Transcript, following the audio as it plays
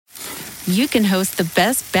you can host the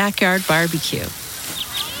best backyard barbecue.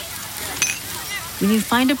 When you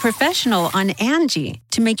find a professional on Angie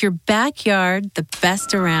to make your backyard the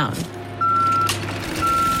best around.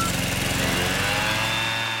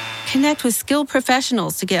 Connect with skilled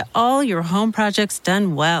professionals to get all your home projects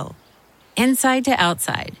done well. Inside to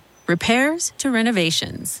outside, repairs to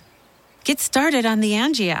renovations. Get started on the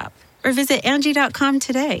Angie app or visit Angie.com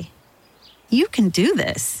today. You can do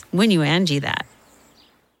this when you Angie that.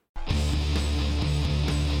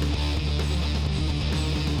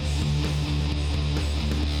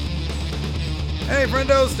 Hey,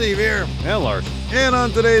 friendo, Steve here. And Lars. And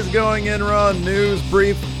on today's Going In Raw news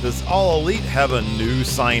brief, does All Elite have a new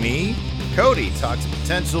signee? Cody talks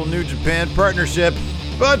potential New Japan partnership.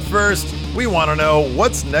 But first, we want to know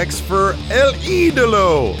what's next for El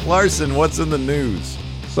Idolo. Larson, what's in the news?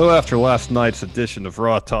 So after last night's edition of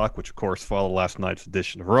Raw Talk, which of course followed last night's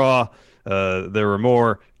edition of Raw, there were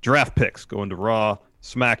more draft picks going to Raw,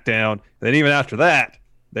 SmackDown. And then even after that,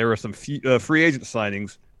 there were some free agent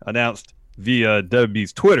signings announced via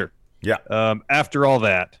WWE's Twitter. Yeah. After all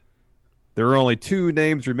that, there are only two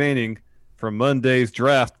names remaining from Monday's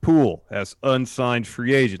draft pool as unsigned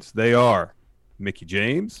free agents. They are Mickie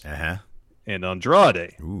James and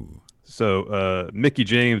Andrade. Ooh. So Mickie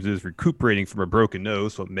James is recuperating from a broken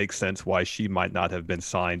nose, so it makes sense why she might not have been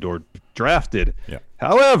signed or drafted. Yeah.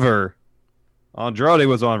 However, Andrade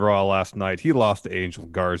was on Raw last night. He lost to Angel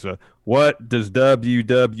Garza. What does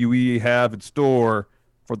WWE have in store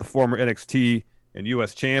for the former NXT and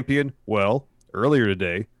U.S. champion? Well, earlier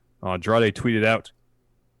today, Andrade tweeted out,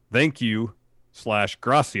 "Thank you /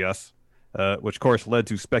 gracias," which of course led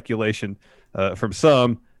to speculation from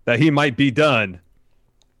some that he might be done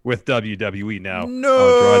with WWE now.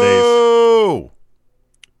 No!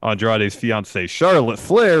 Andrade's fiancée, Charlotte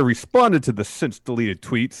Flair, responded to the since-deleted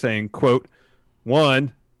tweet saying, quote,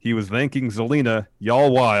 1, he was thanking Zelina,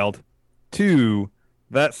 y'all wild. 2,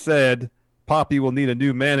 that said, Poppy will need a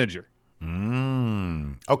new manager.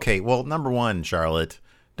 Okay, well, number one, Charlotte,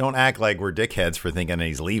 don't act like we're dickheads for thinking that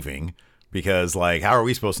he's leaving. Because, like, how are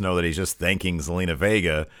we supposed to know that he's just thanking Zelina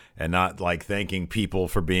Vega and not, like, thanking people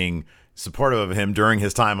for being supportive of him during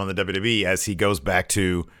his time on the WWE as he goes back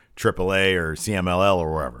to AAA or CMLL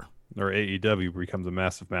or wherever? Or AEW becomes a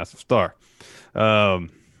massive, massive star. So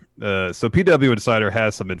PW Insider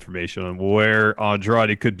has some information on where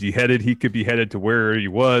Andrade could be headed. He could be headed to where he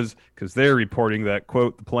was because they're reporting that,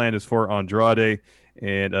 quote, the plan is for Andrade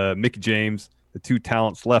and Mickie James, the two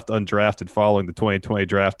talents left undrafted following the 2020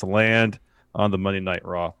 draft, to land on the Monday Night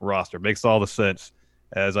Raw roster. Makes all the sense.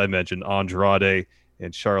 As I mentioned, Andrade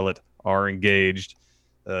and Charlotte are engaged.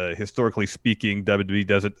 Historically speaking, WWE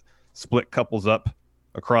doesn't split couples up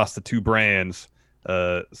across the two brands.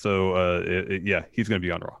 Yeah, he's going to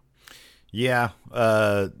be on Raw. Yeah,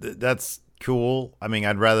 that's cool. I mean,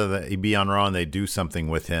 I'd rather that he be on Raw and they do something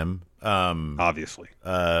with him. Obviously.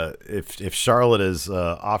 If Charlotte is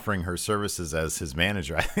offering her services as his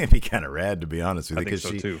manager, I think it'd be kind of rad, to be honest with you. I think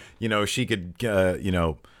so too. She could,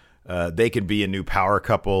 they could be a new power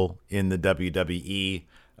couple in the WWE.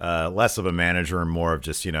 Less of a manager and more of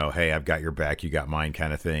just, hey, I've got your back, you got mine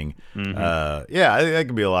kind of thing. Mm-hmm. Yeah, I think that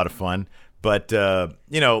could be a lot of fun. But,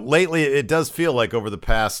 lately it does feel like over the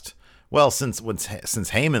past, since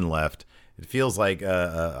Heyman left, it feels like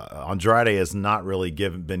Andrade has not really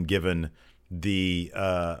been given the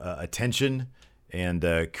attention and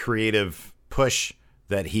creative push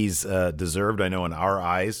that he's deserved. I know in our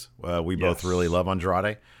eyes, we both really love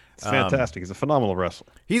Andrade. It's fantastic. He's a phenomenal wrestler.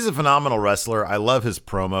 He's a phenomenal wrestler. I love his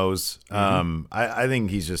promos. I think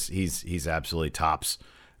he's absolutely tops.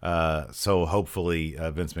 So hopefully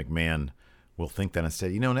Vince McMahon will think that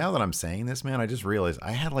instead. Now that I'm saying this, man, I just realized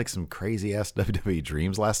I had like some crazy ass WWE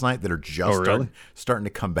dreams last night that are just starting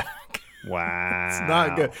to come back. Wow. It's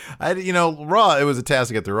not good. Raw, it was a task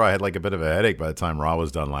to get through Raw. I had like a bit of a headache by the time Raw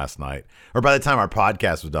was done last night, or by the time our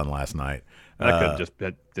podcast was done last night. That could have just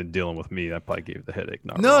been dealing with me. That probably gave you the headache.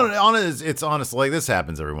 No, it's honest. Like, this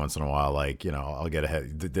happens every once in a while. Like, I'll get a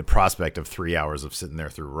headache. The prospect of 3 hours of sitting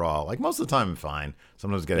there through Raw. Like, most of the time I'm fine.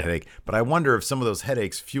 Sometimes I get a headache. But I wonder if some of those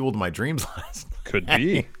headaches fueled my dreams last night. Could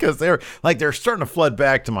be. Because they're starting to flood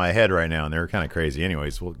back to my head right now, and they're kind of crazy.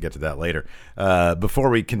 Anyways, we'll get to that later.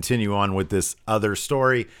 Before we continue on with this other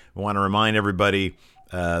story, I want to remind everybody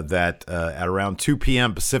that at around 2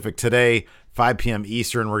 p.m. Pacific today, 5 p.m.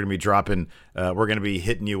 Eastern, we're going to be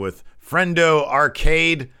hitting you with Friendo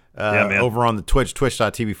Arcade over on the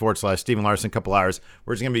twitch.tv/Steven Larson. A couple hours.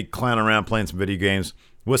 We're just going to be clowning around playing some video games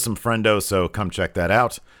with some friendos, so come check that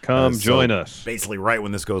out. Come join us. Basically, right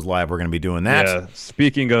when this goes live, we're going to be doing that. Yeah.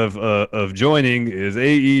 Speaking of joining, is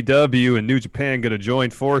AEW and New Japan going to join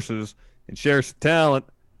forces and share some talent.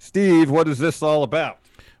 Steve, what is this all about?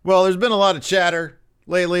 Well, there's been a lot of chatter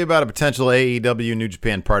lately about a potential AEW New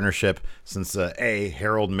Japan partnership since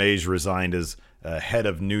Harold Meij resigned as head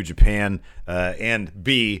of New Japan, and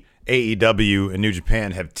B, AEW and New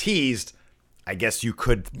Japan have teased, I guess you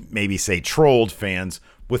could maybe say trolled fans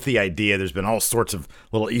with the idea. There's been all sorts of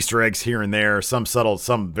little Easter eggs here and there, some subtle,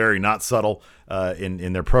 some very not subtle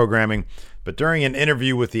in their programming. But during an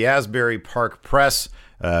interview with the Asbury Park Press,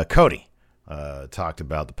 Cody talked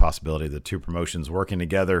about the possibility of the two promotions working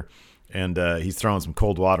together, and he's throwing some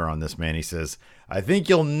cold water on this, man. He says, I think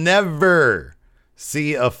you'll never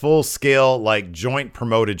see a full-scale, like, joint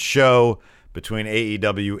promoted show between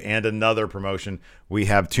AEW and another promotion. We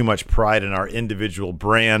have too much pride in our individual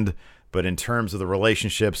brand, but in terms of the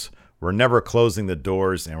relationships, we're never closing the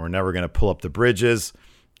doors, and we're never going to pull up the bridges.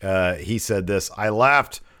 He said this, I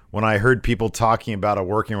laughed when I heard people talking about a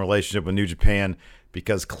working relationship with New Japan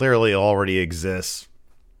because clearly it already exists.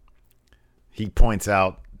 He points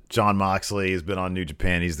out Jon Moxley has been on New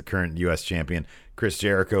Japan. He's the current U.S. champion. Chris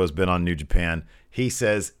Jericho has been on New Japan. He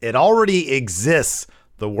says it already exists,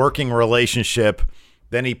 the working relationship.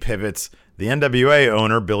 Then he pivots. The NWA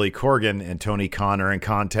owner, Billy Corgan, and Tony Khan are in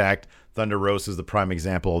contact. Thunder Rosa is the prime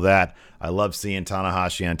example of that. I love seeing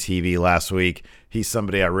Tanahashi on TV last week. He's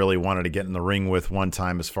somebody I really wanted to get in the ring with one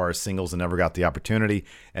time as far as singles and never got the opportunity.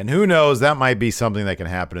 And who knows, that might be something that can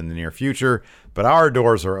happen in the near future. But our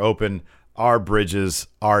doors are open. Our bridges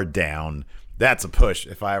are down. That's a push,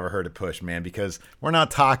 if I ever heard a push, man, because we're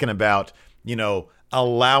not talking about,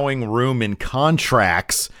 allowing room in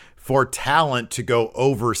contracts for talent to go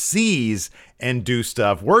overseas and do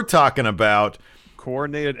stuff. We're talking about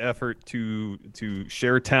coordinated effort to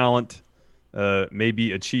share talent,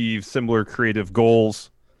 maybe achieve similar creative goals,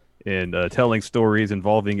 and telling stories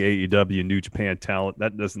involving AEW and New Japan talent.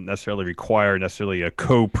 That doesn't necessarily require necessarily a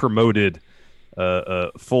co-promoted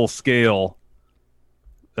full-scale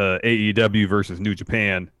AEW versus New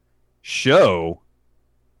Japan show,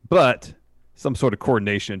 but some sort of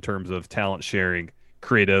coordination in terms of talent sharing,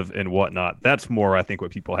 creative and whatnot. That's more, I think,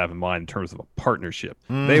 what people have in mind in terms of a partnership.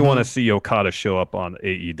 Mm-hmm. They want to see Okada show up on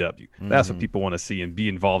AEW. Mm-hmm. That's what people want to see and be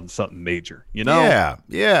involved in something major, Yeah.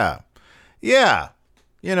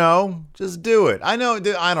 Just do it. I know.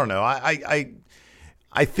 I don't know.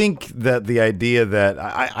 I think that the idea that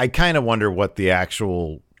I kind of wonder what the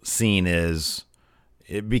actual scene is,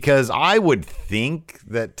 because I would think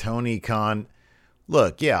that Tony Khan,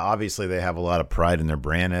 look, yeah, obviously they have a lot of pride in their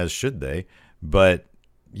brand, as should they, but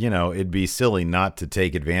it'd be silly not to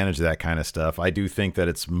take advantage of that kind of stuff. I do think that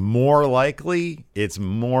it's more likely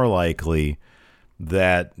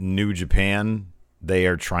that New Japan, they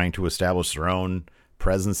are trying to establish their own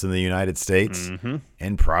presence in the United States, mm-hmm.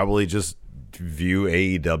 and probably just view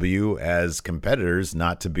AEW as competitors,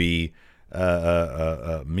 not to be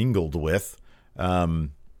mingled with.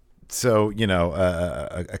 So,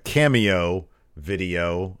 a cameo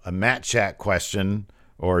video, a Matt Chat question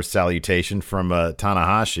or salutation from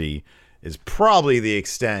Tanahashi is probably the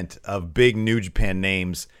extent of big New Japan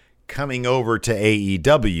names coming over to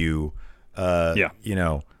AEW.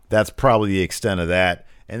 That's probably the extent of that.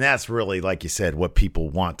 And that's really, like you said, what people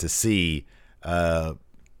want to see. That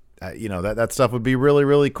stuff would be really,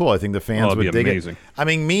 really cool. I think the fans would dig amazing. It. I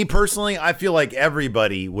mean, me personally, I feel like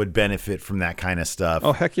everybody would benefit from that kind of stuff.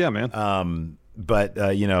 Oh, heck yeah, man. But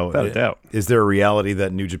without a doubt. Is there a reality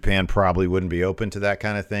that New Japan probably wouldn't be open to that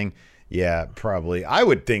kind of thing? Yeah, probably. I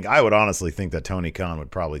would honestly think that Tony Khan would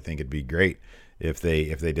probably think it'd be great if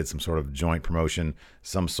they did some sort of joint promotion,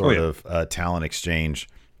 some sort of talent exchange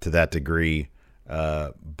to that degree.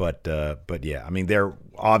 But yeah, I mean, they're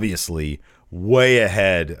obviously way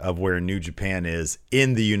ahead of where New Japan is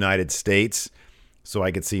in the United States. So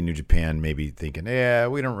I could see New Japan maybe thinking,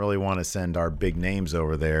 we don't really want to send our big names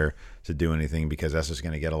over there to do anything because that's just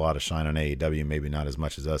going to get a lot of shine on AEW, maybe not as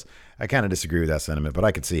much as us. I kind of disagree with that sentiment, but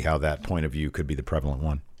I could see how that point of view could be the prevalent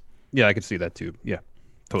one. Yeah, I could see that too. Yeah,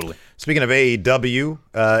 totally. Speaking of AEW,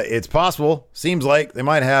 it's possible, seems like they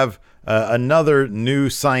might have another new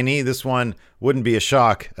signee. This one wouldn't be a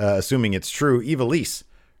shock, assuming it's true. Ivelisse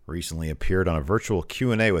recently appeared on a virtual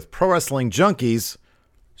Q&A with Pro Wrestling Junkies.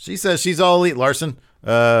 She says she's all elite, Larson.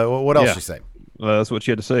 What else she say? That's what she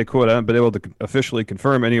had to say. Quote, I haven't been able to officially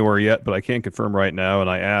confirm anywhere yet, but I can confirm right now. And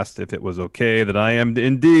I asked if it was okay that I am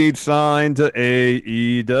indeed signed to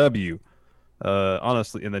AEW.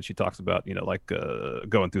 Honestly, and then she talks about,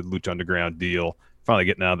 going through the Lucha Underground deal, finally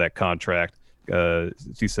getting out of that contract.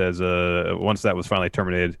 She says once that was finally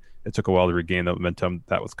terminated, it took a while to regain the momentum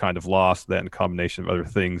that was kind of lost, that in combination of other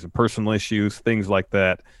things and personal issues, things like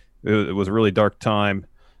that. It was a really dark time.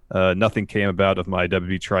 Nothing came about of my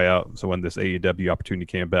WWE tryout. So when this AEW opportunity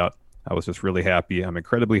came about, I was just really happy. I'm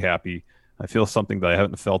incredibly happy. I feel something that I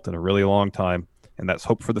haven't felt in a really long time, and that's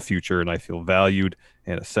hope for the future. And I feel valued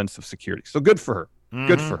and a sense of security. So good for her. Mm-hmm.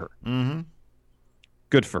 Good for her. Mm-hmm.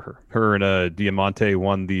 Good for her. Her and Diamante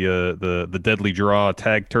won the Deadly Draw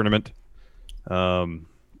tag tournament. She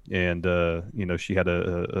had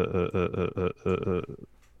a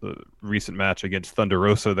recent match against Thunder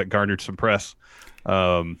Rosa that garnered some press.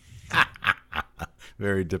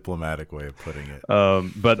 Very diplomatic way of putting it.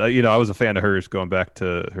 But I was a fan of hers going back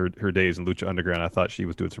to her days in Lucha Underground. I thought she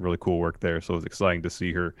was doing some really cool work there, so it was exciting to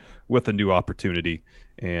see her with a new opportunity,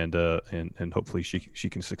 and hopefully she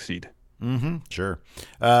can succeed. Mm-hmm. Sure.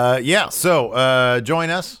 So join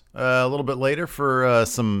us a little bit later for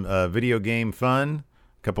some video game fun.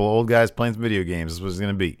 A couple of old guys playing some video games. This is what it's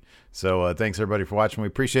going to be. So thanks, everybody, for watching. We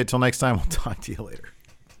appreciate it. Till next time, we'll talk to you later.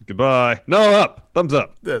 Goodbye. No, up. Thumbs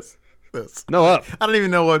up. This. No, up. I don't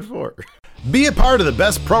even know what for. Be a part of the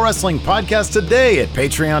best pro wrestling podcast today at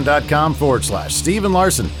patreon.com/Steven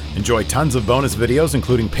Larson. Enjoy tons of bonus videos,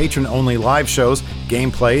 including patron-only live shows,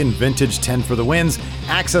 gameplay, and vintage 10 for the wins,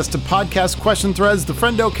 access to podcast question threads, the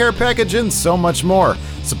Friendo Care Package, and so much more.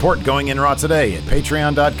 Support Going In Raw today at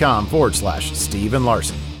patreon.com/Steven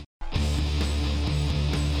Larson.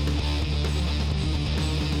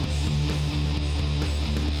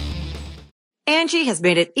 Angie has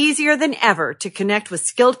made it easier than ever to connect with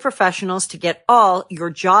skilled professionals to get all your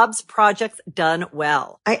jobs projects done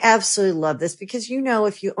well. I absolutely love this because,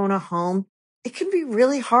 if you own a home, it can be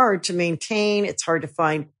really hard to maintain. It's hard to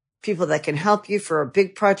find people that can help you for a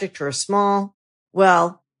big project or a small.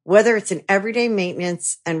 Well, whether it's in everyday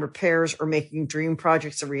maintenance and repairs or making dream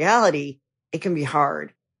projects a reality, it can be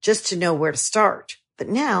hard just to know where to start. But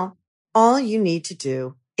now all you need to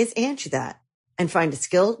do is Angie that and find a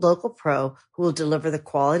skilled local pro who will deliver the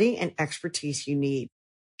quality and expertise you need.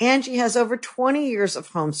 Angie has over 20 years of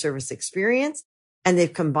home service experience, and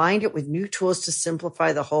they've combined it with new tools to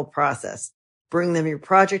simplify the whole process. Bring them your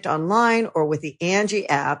project online or with the Angie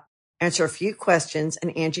app, answer a few questions,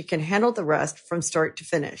 and Angie can handle the rest from start to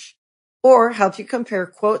finish. Or help you compare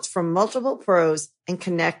quotes from multiple pros and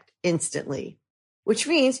connect instantly, which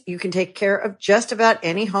means you can take care of just about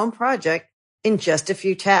any home project in just a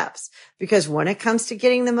few taps. Because when it comes to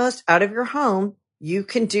getting the most out of your home, you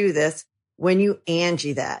can do this when you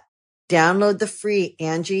Angie that. Download the free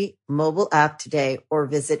Angie mobile app today or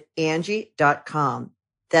visit Angie.com.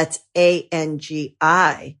 That's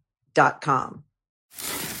ANGI.com.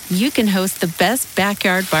 You can host the best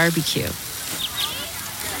backyard barbecue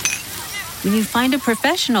when you find a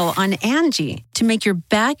professional on Angie to make your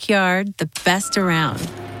backyard the best around.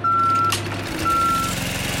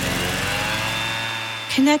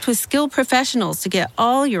 Connect with skilled professionals to get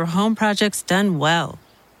all your home projects done well.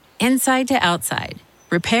 Inside to outside,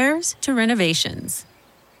 repairs to renovations.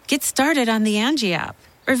 Get started on the Angie app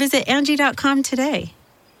or visit Angie.com today.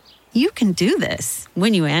 You can do this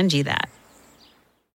when you Angie that.